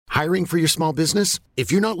Hiring for your small business?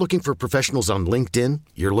 If you're not looking for professionals on LinkedIn,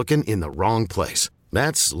 you're looking in the wrong place.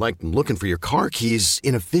 That's like looking for your car keys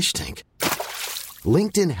in a fish tank.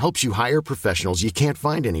 LinkedIn helps you hire professionals you can't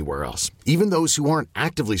find anywhere else, even those who aren't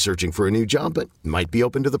actively searching for a new job but might be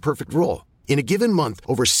open to the perfect role. In a given month,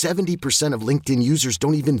 over 70% of LinkedIn users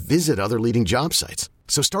don't even visit other leading job sites.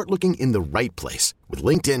 So start looking in the right place. With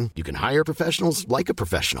LinkedIn, you can hire professionals like a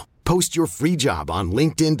professional. Post your free job on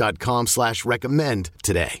linkedin.com/recommend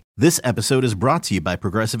today. This episode is brought to you by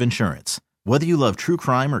Progressive Insurance. Whether you love true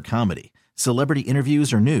crime or comedy, celebrity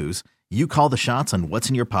interviews or news, you call the shots on what's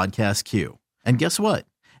in your podcast queue. And guess what?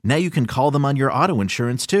 Now you can call them on your auto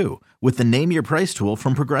insurance too with the Name Your Price tool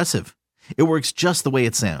from Progressive. It works just the way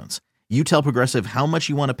it sounds. You tell Progressive how much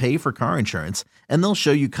you want to pay for car insurance, and they'll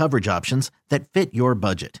show you coverage options that fit your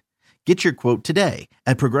budget. Get your quote today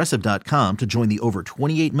at Progressive.com to join the over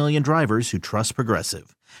 28 million drivers who trust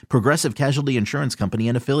Progressive. Progressive Casualty Insurance Company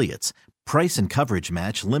and Affiliates. Price and coverage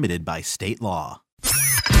match limited by state law.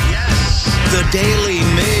 Yes, the Daily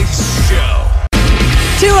Migs Show.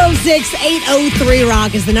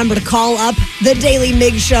 206-803-ROCK is the number to call up. The Daily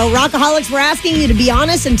Migs Show. Rockaholics, we're asking you to be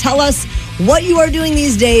honest and tell us what you are doing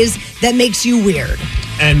these days that makes you weird.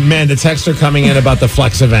 And man, the texts are coming in about the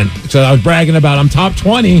Flex event. So I was bragging about I'm top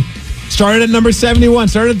 20. Started at number 71.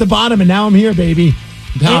 Started at the bottom, and now I'm here, baby.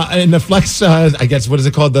 And the Flex, I guess, what is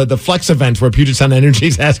it called? The Flex event, where Puget Sound Energy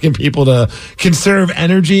is asking people to conserve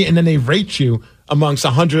energy, and then they rate you amongst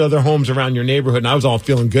 100 other homes around your neighborhood. And I was all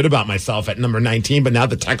feeling good about myself at number 19, but now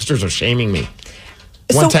the texters are shaming me.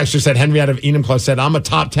 One texter said, Henry out of Enumclaw said, I'm a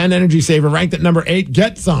top 10 energy saver, ranked at number 8.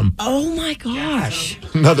 Get some. Oh, my gosh.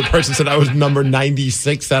 Another person said I was number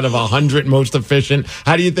 96 out of 100 most efficient.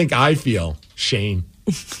 How do you think I feel? Shame.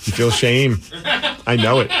 You feel shame. I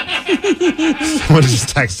know it. Someone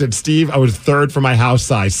just texted, Steve, I was third for my house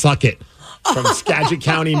size. Suck it. From Skagit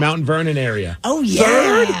County, Mount Vernon area. Oh, yeah.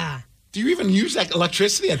 Third? Do you even use that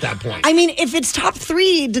electricity at that point? I mean, if it's top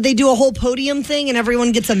 3, did they do a whole podium thing and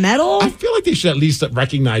everyone gets a medal? I feel like they should at least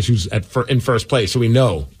recognize who's in first place so we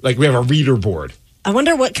know. Like, we have a reader board. I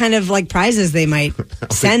wonder what kind of prizes they might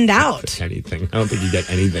send out. Anything. I don't think you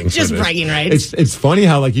get anything. Just bragging rights. It's funny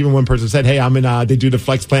how even one person said, hey, I'm in, they do the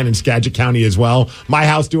Flex plan in Skagit County as well. My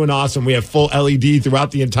house doing awesome. We have full LED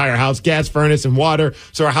throughout the entire house, gas, furnace, and water.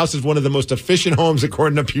 So our house is one of the most efficient homes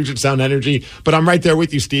according to Puget Sound Energy. But I'm right there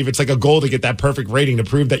with you, Steve. It's like a goal to get that perfect rating to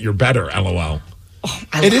prove that you're better, LOL. Oh,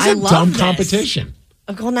 it is a dumb this. competition.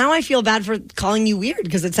 Well, now I feel bad for calling you weird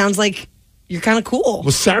because it sounds like you're kind of cool.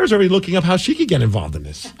 Well, Sarah's already looking up how she could get involved in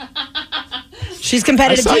this. She's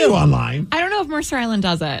competitive, I saw too. you online. I don't know if Mercer Island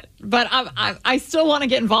does it, but I still want to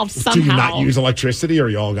get involved somehow. Do you not use electricity, or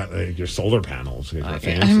you all got your solar panels?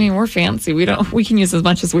 I mean, we're fancy. We can use as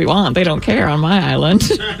much as we want. They don't care on my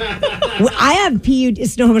island. Well, I have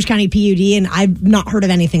it's Snohomish County PUD, and I've not heard of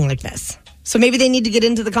anything like this. So maybe they need to get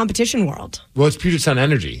into the competition world. Well, it's Puget Sound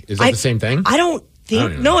Energy. Is that the same thing? I don't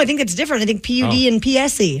think. No, I think it's different. I think PUD and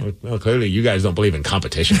PSE. Well, clearly you guys don't believe in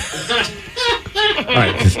competition. All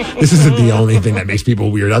right, this isn't the only thing that makes people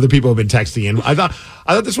weird. Other people have been texting in. I thought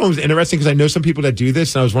this one was interesting because I know some people that do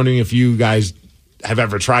this, and I was wondering if you guys have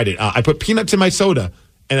ever tried it. I put peanuts in my soda,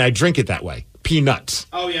 and I drink it that way. Peanuts.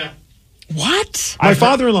 Oh, yeah. What? My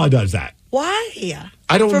father-in-law does that. Why?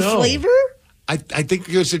 I don't know. For flavor? I think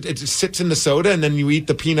because it sits in the soda and then you eat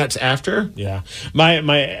the peanuts after. Yeah.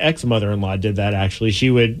 My ex-mother-in-law did that, actually. She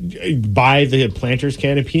would buy the Planters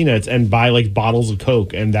can of peanuts and buy bottles of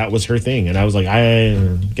Coke, and that was her thing. And I was like, I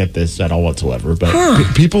don't get this at all whatsoever.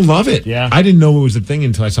 But people love it. Yeah. I didn't know it was a thing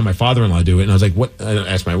until I saw my father-in-law do it, and I was like, "What?" I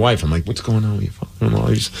asked my wife, "I'm like, what's going on with your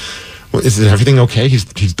father-in-law? Is everything okay? He's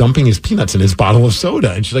dumping his peanuts in his bottle of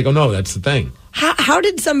soda." And she's like, "Oh no, that's the thing." How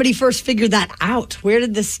did somebody first figure that out? Where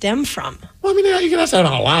did this stem from? Well, I mean, you can ask that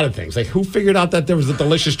on a lot of things. Like, who figured out that there was a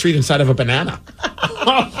delicious treat inside of a banana?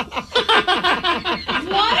 What?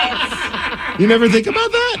 You never think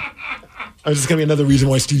about that? Or is this going to be another reason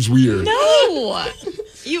why Steve's weird? No.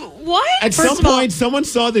 You what? At some point, someone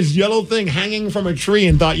saw this yellow thing hanging from a tree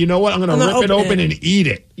and thought, you know what? I'm going to rip it open and eat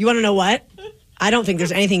it. You want to know what? I don't think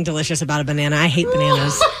there's anything delicious about a banana. I hate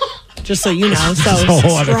bananas. Just so you know. So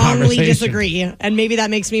strongly disagree. And maybe that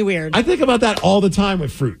makes me weird. I think about that all the time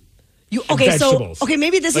with fruit.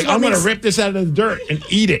 Maybe this is what I'm going to rip this out of the dirt and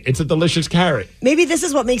eat it. It's a delicious carrot. Maybe this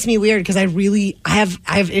is what makes me weird because I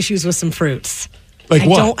have issues with some fruits. Like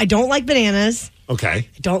what? I don't like bananas. Okay.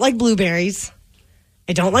 I don't like blueberries.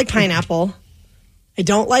 I don't like pineapple. I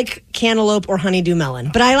don't like cantaloupe or honeydew melon.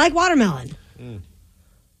 But I like watermelon.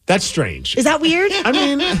 That's strange. Is that weird? I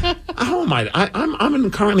mean, how am I?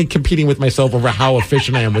 I'm currently competing with myself over how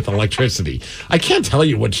efficient I am with electricity. I can't tell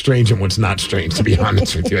you what's strange and what's not strange, to be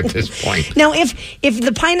honest with you at this point. Now, if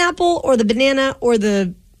the pineapple or the banana or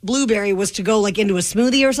the blueberry was to go like into a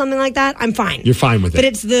smoothie or something like that, I'm fine. You're fine with it. But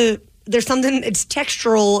it's it's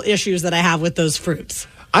textural issues that I have with those fruits.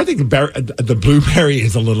 I think the blueberry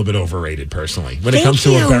is a little bit overrated, personally, when it comes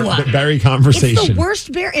to a berry conversation. It's the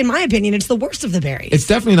worst berry, in my opinion. It's the worst of the berries. It's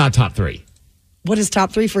definitely not top 3. What is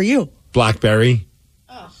top 3 for you? Blackberry.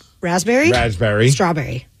 Raspberry.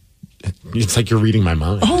 Strawberry. It's like you're reading my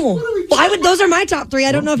mind. Oh, well, those are my top 3.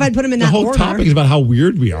 I don't know if I'd put them in that order. The whole topic is about how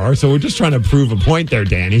weird we are, so we're just trying to prove a point there,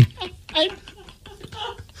 Danny.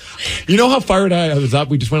 You know how fired I was up?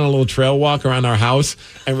 We just went on a little trail walk around our house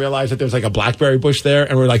and realized that there's like a blackberry bush there,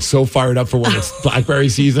 and we're like so fired up for when it's blackberry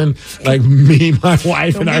season. Like me, my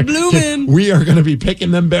wife, and our kids, we are going to be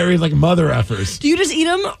picking them berries like mother effers. Do you just eat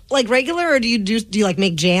them like regular, or do you like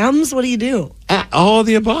make jams? What do you do? All of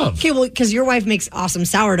the above. Okay, well, because your wife makes awesome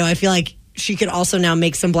sourdough, I feel like she could also now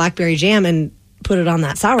make some blackberry jam and put it on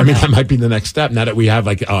that sourdough. I mean, that might be the next step now that we have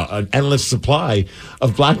like an endless supply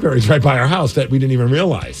of blackberries right by our house that we didn't even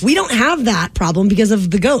realize. We don't have that problem because of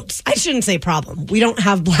the goats. I shouldn't say problem. We don't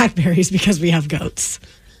have blackberries because we have goats.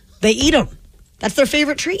 They eat them. That's their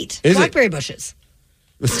favorite treat. Blackberry bushes.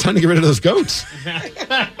 It's time to get rid of those goats.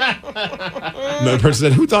 Another person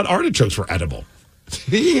said, who thought artichokes were edible?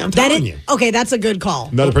 I'm telling you. Okay, that's a good call.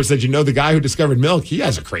 Another person said, the guy who discovered milk, he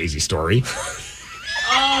has a crazy story.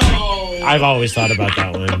 I've always thought about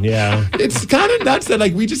that one. Yeah, it's kind of nuts that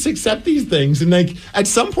like we just accept these things, and like at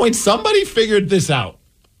some point somebody figured this out,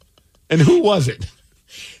 and who was it?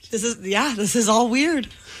 This is all weird.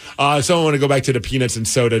 Someone want to go back to the peanuts and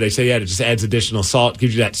soda. They say it just adds additional salt,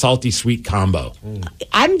 gives you that salty sweet combo.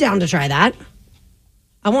 I'm down to try that.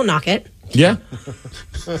 I won't knock it. Yeah.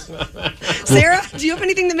 Sarah, do you have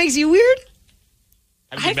anything that makes you weird?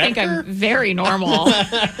 I think I'm very normal.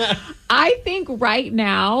 I think right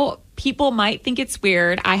now people might think it's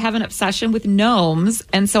weird. I have an obsession with gnomes,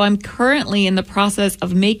 and so I'm currently in the process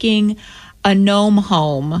of making a gnome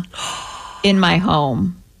home in my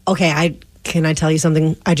home. Okay, can I tell you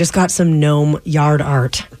something? I just got some gnome yard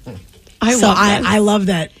art. I love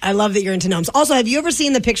that. I love that you're into gnomes. Also, have you ever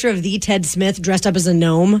seen the picture of the Ted Smith dressed up as a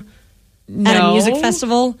gnome at a music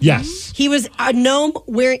festival? Yes. He was a gnome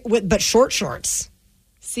but short shorts.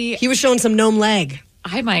 See, he was showing some gnome leg.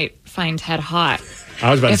 I might find Ted hot.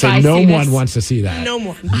 I was about to say, no one wants to see that. No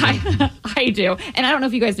one. I do. And I don't know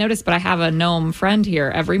if you guys noticed, but I have a gnome friend here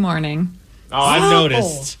every morning. Oh, I've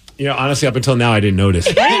noticed. Honestly, up until now, I didn't notice.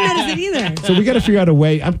 I didn't notice it either. So we got to figure out a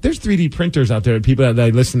way. There's 3D printers out there, people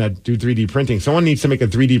that listen that do 3D printing. Someone needs to make a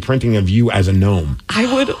 3D printing of you as a gnome.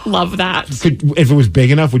 I would love that. If it was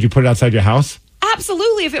big enough, would you put it outside your house?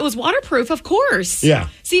 Absolutely. If it was waterproof, of course. Yeah.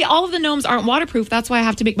 See, all of the gnomes aren't waterproof. That's why I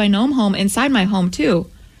have to make my gnome home inside my home, too.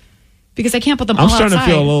 Because I can't put them all outside. I'm starting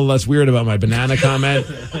to feel a little less weird about my banana comment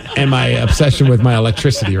and my obsession with my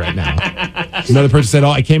electricity right now. Another person said,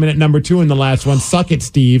 I came in at number 2 in the last one. Suck it,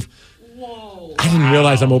 Steve. Whoa. I didn't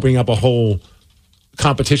realize I'm opening up a whole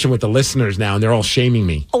competition with the listeners now, and they're all shaming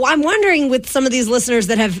me. Oh, I'm wondering with some of these listeners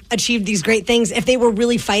that have achieved these great things, if they were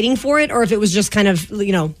really fighting for it or if it was just kind of,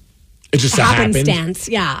 it just happenstance.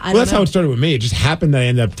 Yeah. Well, that's how it started with me. It just happened that I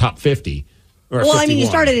ended up top 50. Well, 51. I mean, you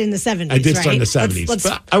started in the 70s, I did start in the 70s.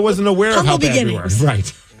 But I wasn't aware of how bad we were.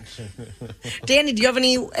 Right. Danny, do you have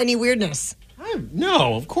any weirdness?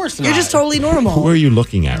 No, of course not. You're just totally normal. Who are you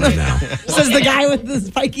looking at right now? Says the guy with the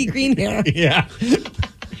spiky green hair. Yeah.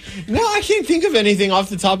 No, I can't think of anything off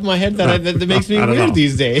the top of my head that makes me weird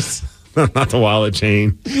these days. Not the wallet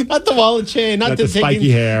chain. Not the wallet chain. Not the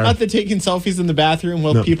spiky hair. Not the taking selfies in the bathroom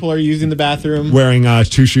while people are using the bathroom. Wearing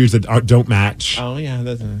 2 shoes that don't match. Oh, yeah.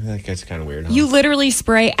 That guy's kind of weird. Huh? You literally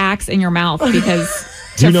spray Axe in your mouth because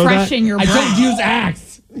to freshen your breath. I don't use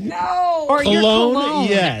Axe. No. Or your cologne.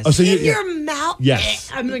 Yes. Oh, so in your mouth?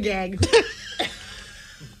 Yes. I'm going to gag.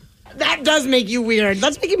 That does make you weird.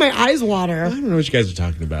 That's making my eyes water. I don't know what you guys are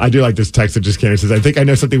talking about. I do like this text that just came. It says, I think I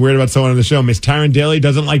know something weird about someone on the show. Miss Taryn Daly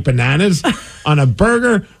doesn't like bananas on a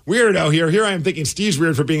burger. Weirdo here. Here I am thinking Steve's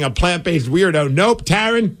weird for being a plant-based weirdo. Nope.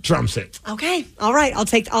 Taryn trumps it. Okay. All right. I'll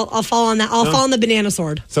fall on that. I'll fall on the banana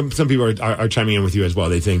sword. Some people are chiming in with you as well.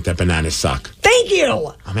 They think that bananas suck. Thank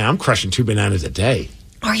you. I mean, I'm crushing 2 bananas a day.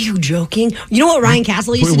 Are you joking? You know what Ryan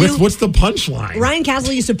Castle used to do? What's the punchline? Ryan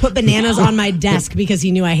Castle used to put bananas on my desk because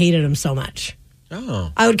he knew I hated them so much.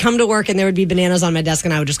 Oh. I would come to work and there would be bananas on my desk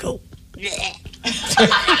and I would just go,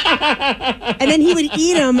 and then he would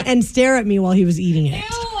eat them and stare at me while he was eating it.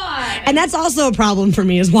 And that's also a problem for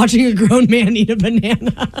me, is watching a grown man eat a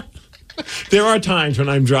banana. There are times when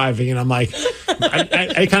I'm driving and I'm like,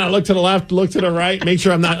 I kind of look to the left, look to the right, make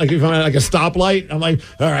sure I'm not like if I'm at like a stoplight. I'm like,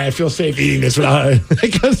 all right, I feel safe eating this without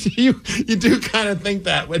because you do kind of think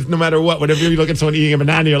that no matter what, whenever you look at someone eating a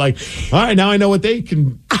banana, you're like, all right, now I know what they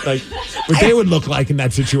can like, what they would look like in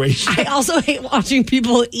that situation. I also hate watching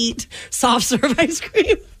people eat soft serve ice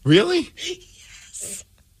cream. Really?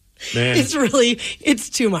 Man. It's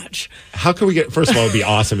too much. How can we get, first of all, it'd be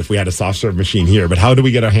awesome if we had a soft serve machine here, but how do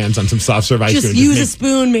we get our hands on some soft serve ice cream? Just use a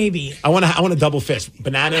spoon, maybe. I want a double fist.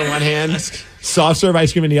 Banana in one hand, soft serve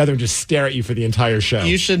ice cream in the other, and just stare at you for the entire show.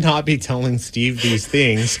 You should not be telling Steve these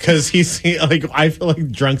things because he's like, I feel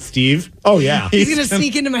like drunk Steve. Oh, yeah. He's going to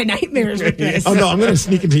sneak into my nightmares with this. Oh, no, I'm going to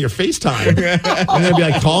sneak into your FaceTime. I'm going to be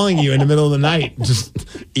like calling you in the middle of the night, just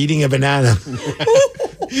eating a banana.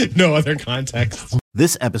 No other context.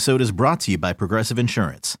 This episode is brought to you by Progressive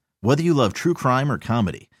Insurance. Whether you love true crime or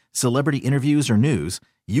comedy, celebrity interviews or news,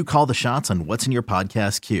 you call the shots on what's in your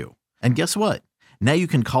podcast queue. And guess what? Now you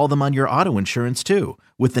can call them on your auto insurance too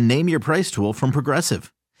with the Name Your Price tool from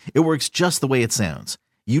Progressive. It works just the way it sounds.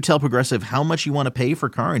 You tell Progressive how much you want to pay for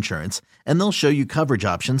car insurance, and they'll show you coverage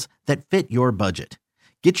options that fit your budget.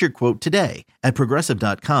 Get your quote today at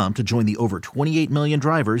Progressive.com to join the over 28 million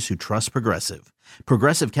drivers who trust Progressive.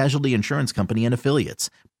 Progressive Casualty Insurance Company and Affiliates.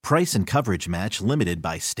 Price and coverage match limited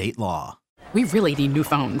by state law. We really need new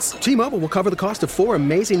phones. T-Mobile will cover the cost of 4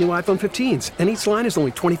 amazing new iPhone 15s, and each line is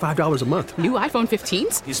only $25 a month. New iPhone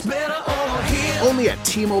 15s? It's better over here. Only at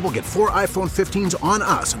T-Mobile, get 4 iPhone 15s on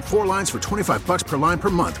us and 4 lines for $25 per line per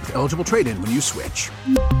month with eligible trade-in when you switch.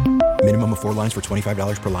 Minimum of 4 lines for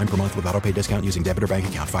 $25 per line per month with autopay discount using debit or bank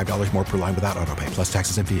account. $5 more per line without autopay, plus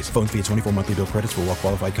taxes and fees. Phone fee at 24 monthly bill credits for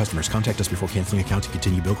well-qualified customers. Contact us before canceling account to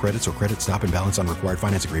continue bill credits or credit stop and balance on required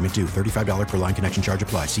finance agreement due. $35 per line connection charge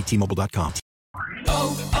applies. See T-Mobile.com.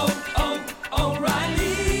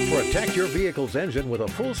 O'Reilly. Protect your vehicle's engine with a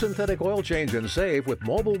full synthetic oil change and save with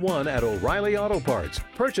Mobile One at O'Reilly Auto Parts.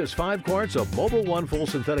 Purchase 5 quarts of Mobile One full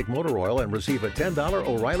synthetic motor oil and receive a $10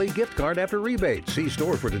 O'Reilly gift card after rebate. See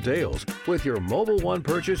store for details. With your Mobile One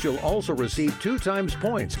purchase, you'll also receive 2 times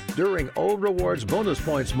points during O Rewards Bonus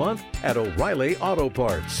Points Month at O'Reilly Auto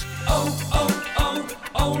Parts.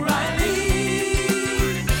 O'Reilly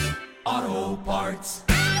Auto Parts.